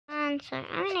So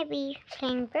I'm gonna be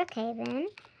playing Brookhaven,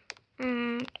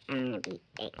 and I'm gonna be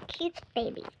a cute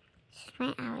baby. This is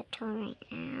my avatar right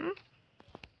now.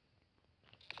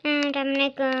 And I'm gonna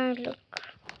go look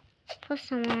for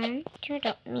someone to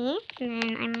adopt me, and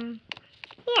then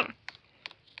yeah.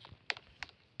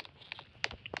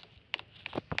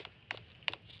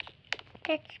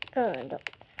 Let's go look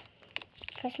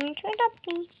for someone to adopt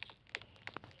me.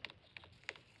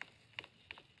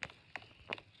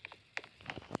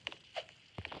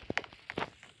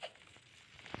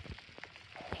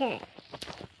 Okay.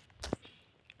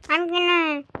 I'm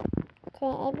gonna say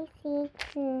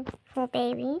ABC for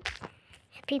baby,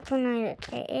 so people know that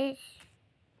there is,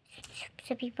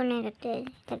 so people know that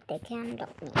they can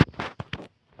adopt me.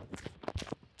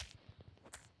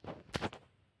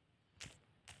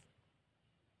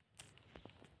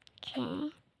 Okay.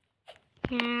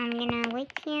 Now I'm gonna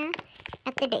wait here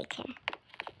at the daycare.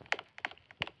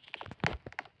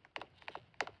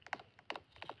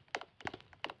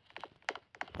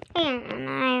 Oh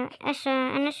yeah,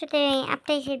 and also they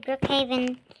updated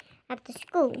Brookhaven at the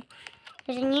school.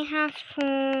 There's a new house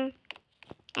for,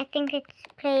 I think it's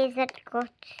plays that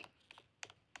got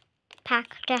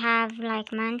packed to have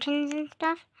like mansions and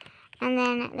stuff. And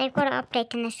then they've got an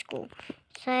update in the school.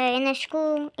 So in the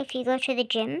school, if you go to the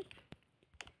gym,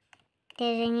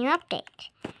 there's a new update.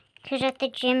 Because at the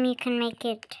gym you can make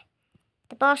it,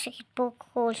 the basketball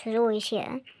court is always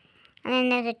here. And then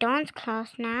there's a dance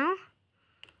class now.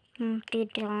 You do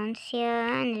dance here,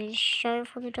 and there's a show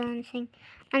for the dancing.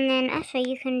 And then also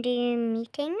you can do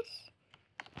meetings.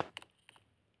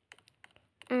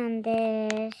 And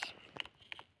there's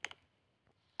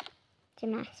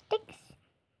gymnastics.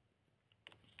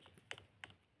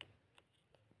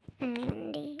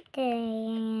 And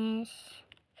there's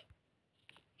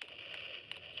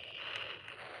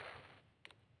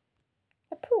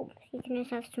a pool, so you can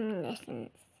just have some lessons.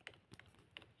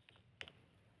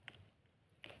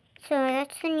 So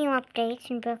that's the new updates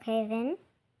in Brookhaven.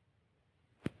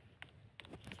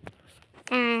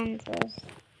 And there's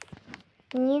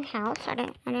a new house. I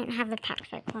don't have the pack,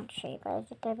 so I can't show you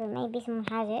guys it, but maybe someone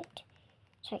has it,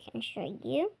 so I can show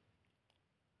you.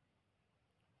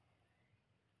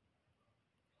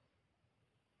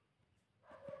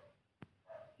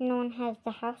 No one has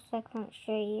the house, so I can't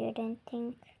show you, I don't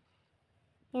think.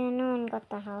 Yeah, no one got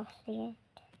the house yet.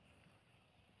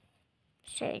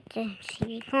 So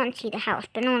you can't see the house,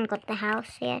 but no one got the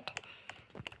house yet.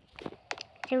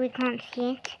 So we can't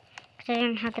see it, because I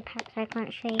don't have the pack, so I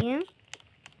can't show you.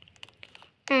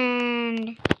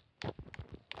 And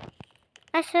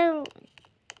also,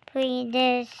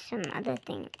 there's some other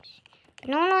things. But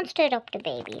no one wants to adopt a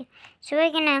baby, so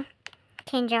we're gonna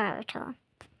change our avatar.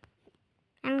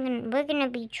 We're gonna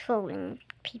be trolling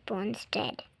people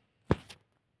instead.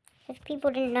 If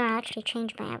people didn't know, I actually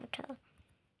changed my avatar.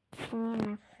 Me and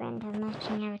my friend have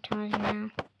matching avatars now.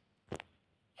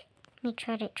 Let me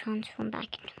try to transform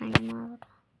back into my normal avatar.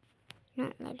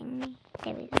 Not letting me.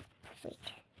 There we go.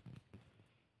 Sweet.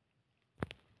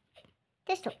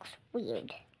 This looks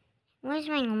weird. Where's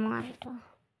my normal avatar?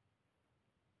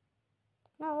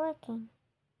 It's not working.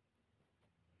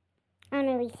 I'm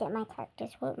gonna reset my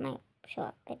characters so it might show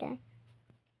up better.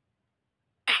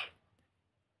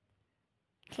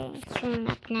 Okay, it's showing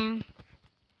up now.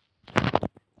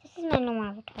 This is my normal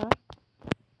avatar.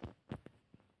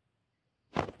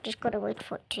 Just gotta wait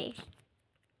for it to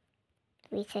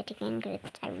reset again because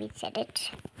I reset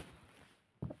it.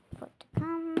 For it to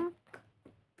come up.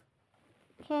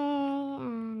 Okay,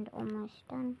 and almost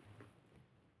done.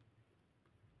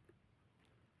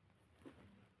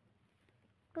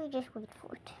 We just wait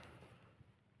for it.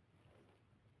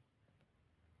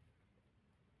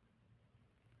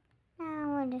 Now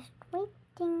we're just waiting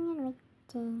and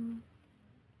waiting.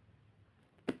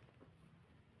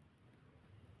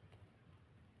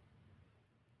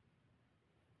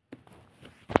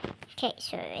 Okay,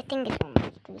 so I think it's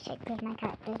almost reset because my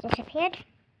character disappeared.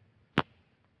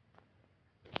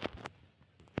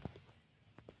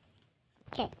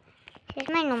 Okay, this is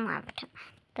my normal avatar,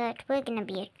 but we're gonna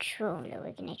be a troller.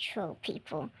 We're gonna troll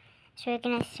people. So we're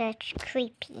gonna search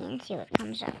creepy and see what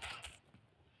comes up.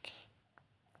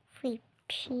 Creepy,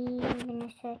 I'm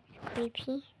gonna search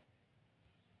creepy.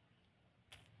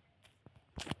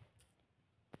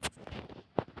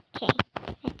 Okay,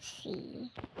 let's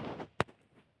see.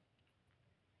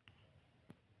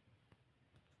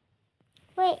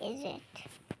 Where is it?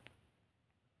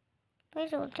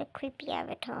 Where's all the creepy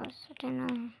avatars? I don't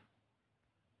know.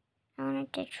 I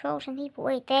wanted to troll some people.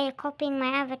 Wait, they're copying my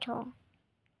avatar.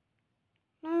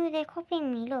 No, they're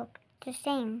copying me. Look, it's the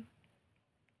same.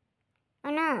 Oh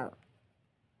no.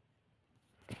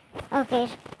 Okay,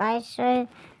 guys, so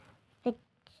the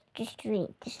just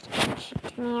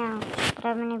kicked me out, but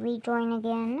I'm gonna rejoin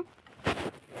again.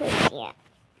 Cause yeah,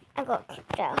 I got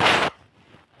kicked out.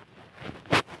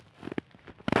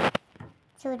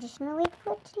 So we're just gonna wait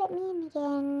for it to let me in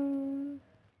again.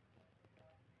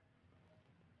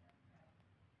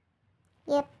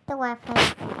 Yep, the Wi-Fi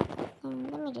is bad.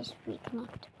 Let me just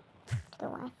reconnect to the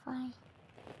Wi-Fi.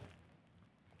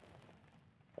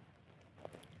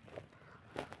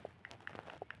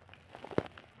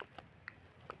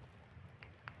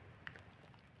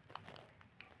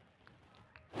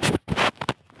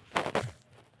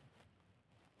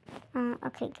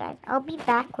 Okay guys, I'll be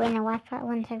back once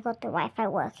I got the Wi-Fi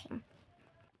working.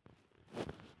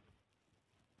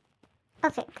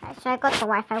 Okay guys, so I got the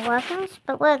Wi-Fi working,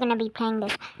 but we're gonna be playing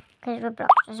this because Roblox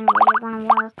doesn't really want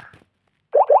to work.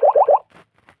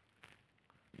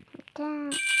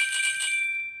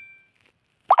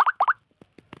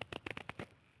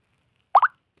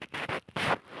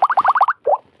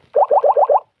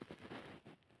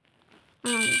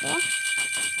 And this.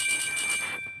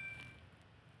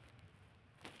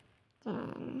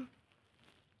 Then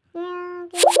yeah,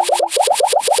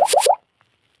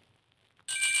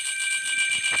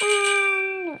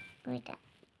 and we're done.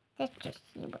 Let's just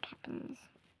see what happens.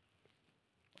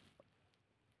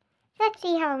 Let's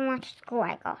see how much score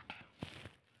I got.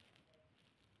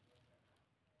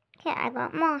 Okay, I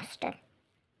got master.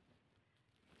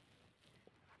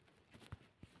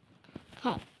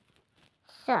 Okay,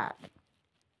 so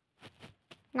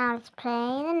now let's play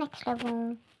the next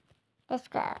level. Let's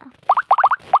go.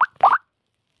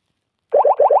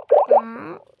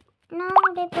 That. No,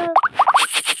 they broke.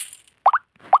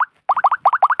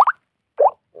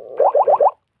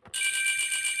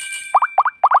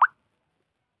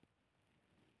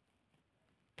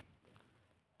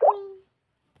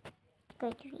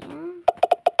 Good, yeah.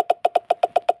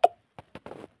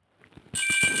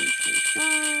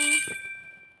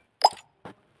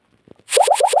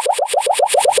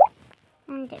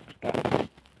 And it's good.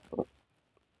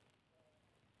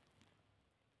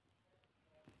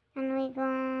 And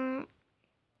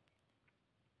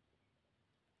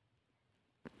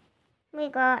we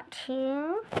got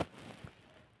two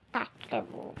back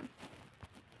level.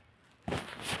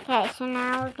 Okay, so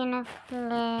now we're gonna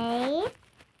play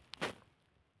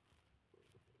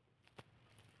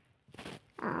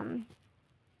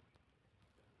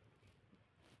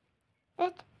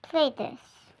let's play this.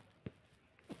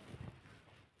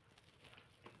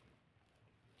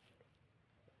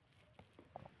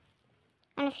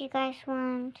 And if you guys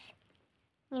want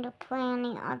me to play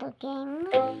any other game,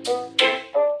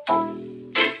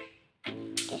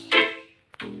 just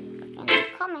put in the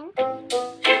comments.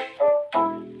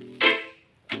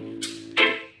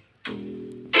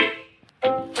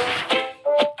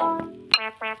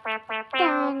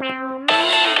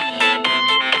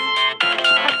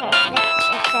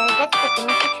 Let's begin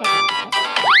with the training, guys.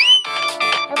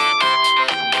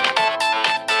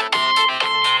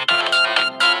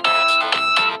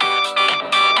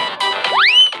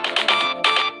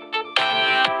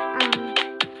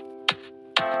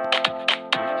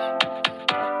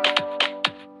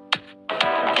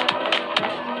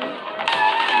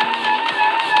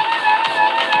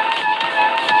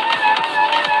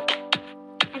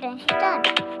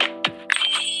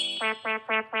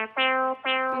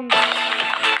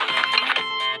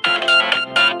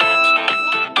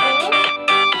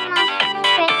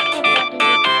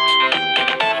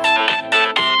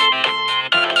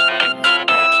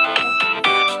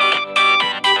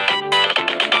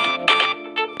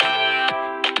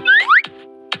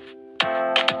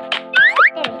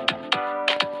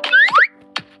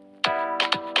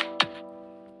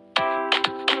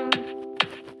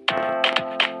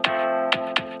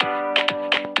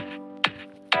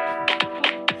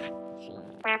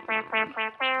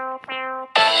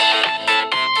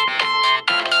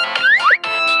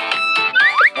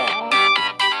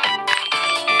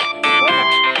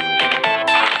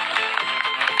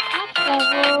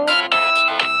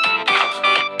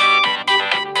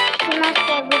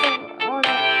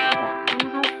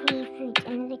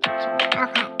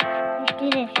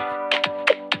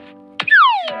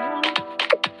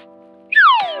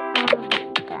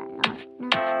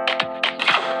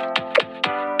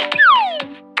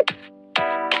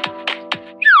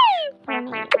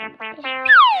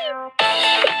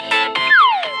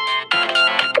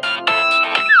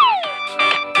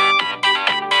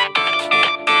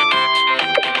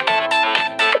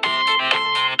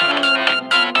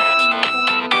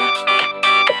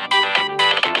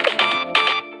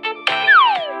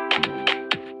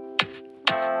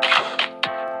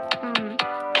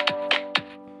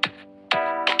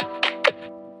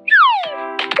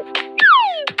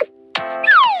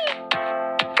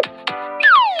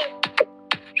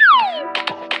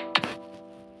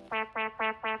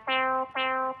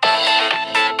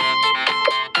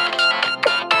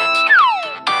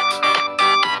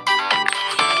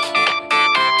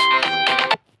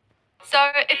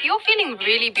 feeling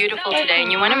really beautiful today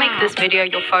and you want to make this video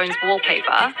your phone's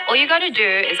wallpaper, all you gotta do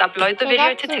is upload the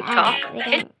video to TikTok.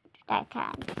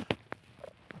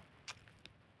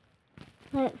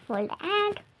 Wait for the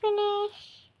ad to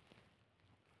finish.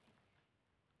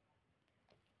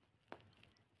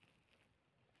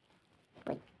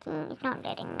 Wait, it's not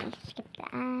letting me skip the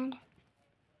ad.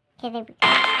 Okay, there we go.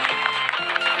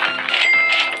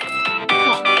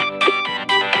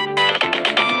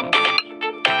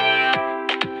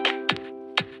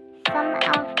 Some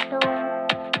outdoor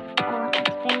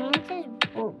experiences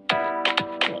will be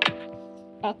great.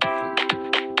 Let's see.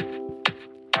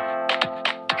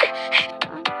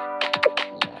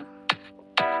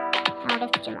 Now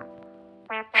lift him up.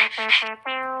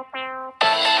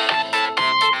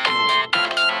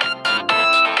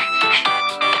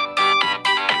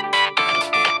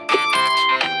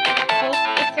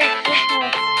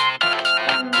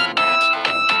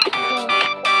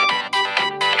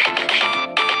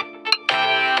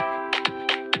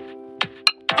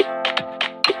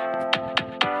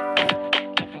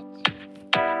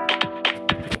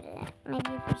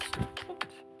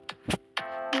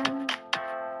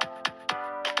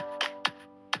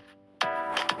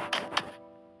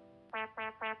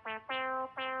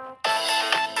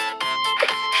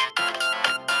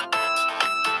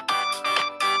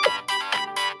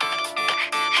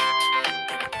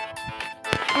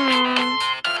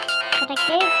 But I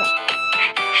gave it.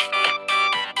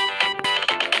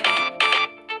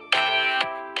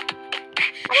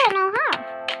 I don't know how.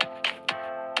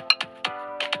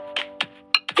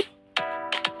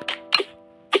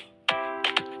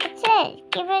 It says,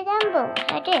 give it Dumbo.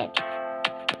 I did.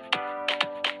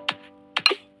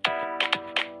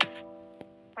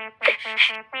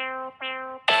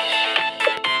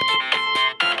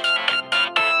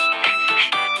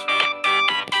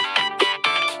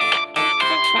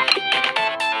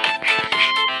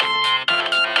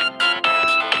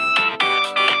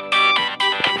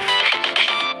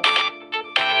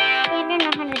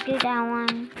 Do that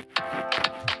one.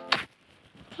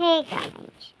 Hey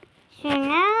guys, so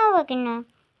now we're gonna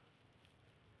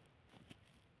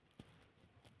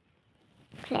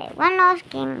play one last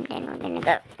game, then we're gonna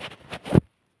go.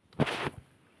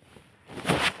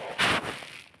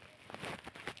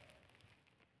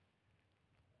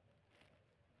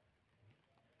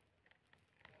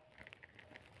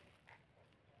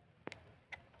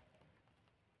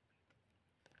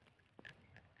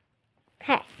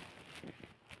 Okay.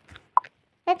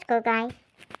 Let's go, guys.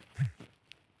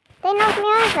 They knocked me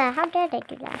over. How dare they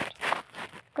do that?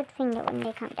 Good thing that when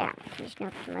they come down, I can just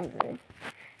knock them over.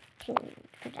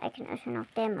 Because I can also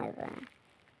knock them over.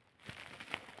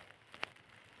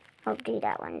 I'll do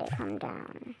that when they come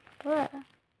down. Whoa.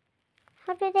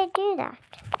 How do they do that?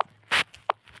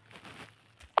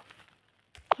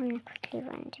 I'm going to quickly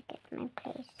run to get my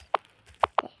place.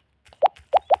 There.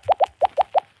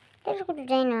 That's what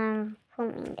they know I'm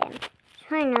filming them.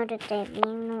 So I know that they're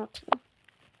being naughty.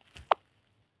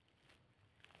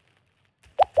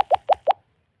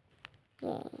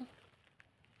 Yay.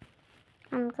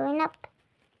 I'm going up.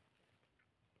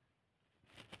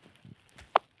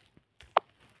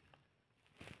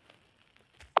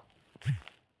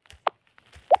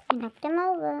 I knocked them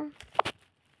over.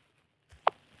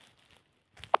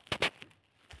 Let's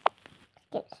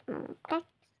get some more blocks.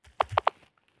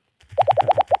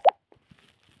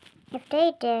 If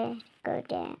they dare go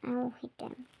there, I will hit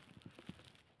them.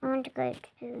 I want to go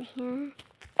through here.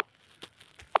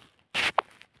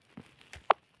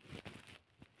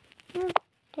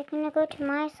 They're gonna go to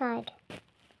my side.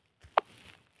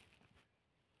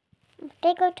 If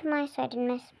they go to my side and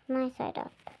mess my side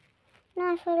up.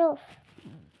 No, I fell off.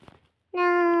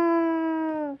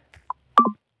 No.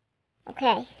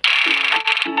 Okay.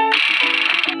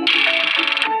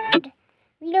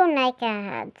 We don't like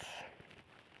ads.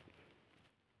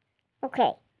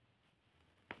 Okay.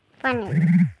 Funny.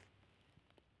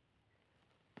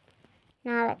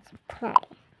 Now let's play.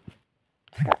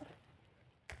 Let's go.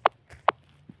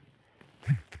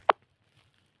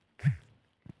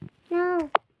 No.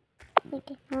 We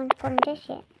didn't want to this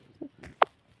yet.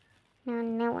 Now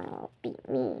no one will beat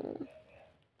me.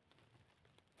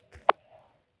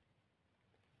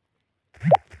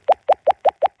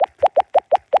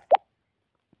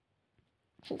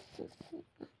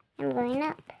 I'm going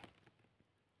up.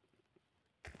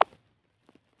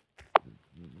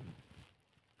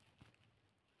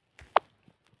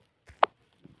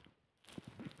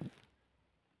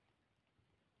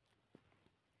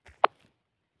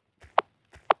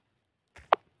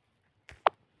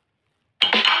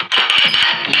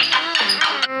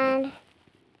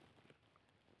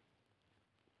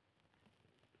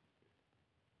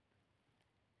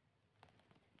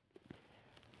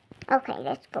 Okay,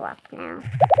 let's go up now.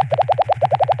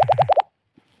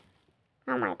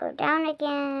 I might go down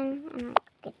again and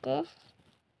get this.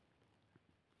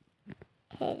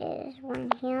 Okay, there's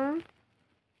one here.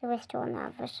 The rest are on the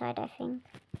other side, I think.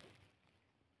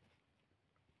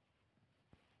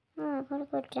 Oh, I gotta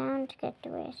go down to get the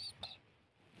rest.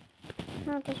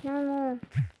 No, there's no more.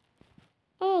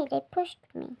 Hey, they pushed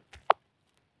me.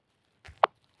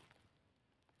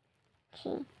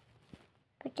 See,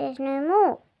 but there's no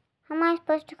more. How am I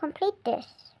supposed to complete this?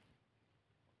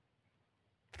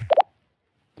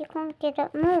 You can't get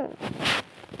up more.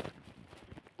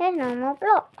 There's no more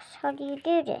blocks. How do you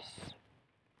do this?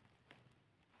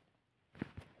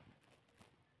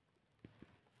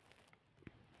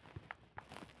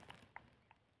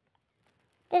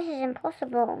 This is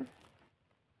impossible.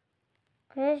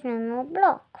 There's no more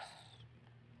blocks.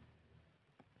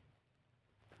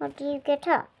 How do you get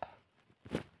up?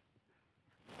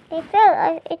 They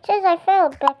failed. It says I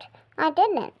failed, but I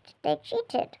didn't. They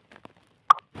cheated.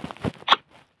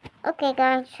 Okay,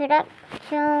 guys,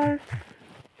 so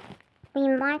we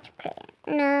might play.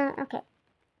 No, okay.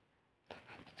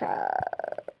 So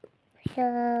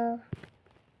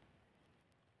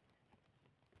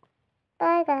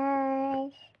bye,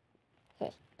 guys.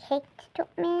 Just take the top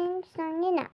man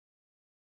signing out.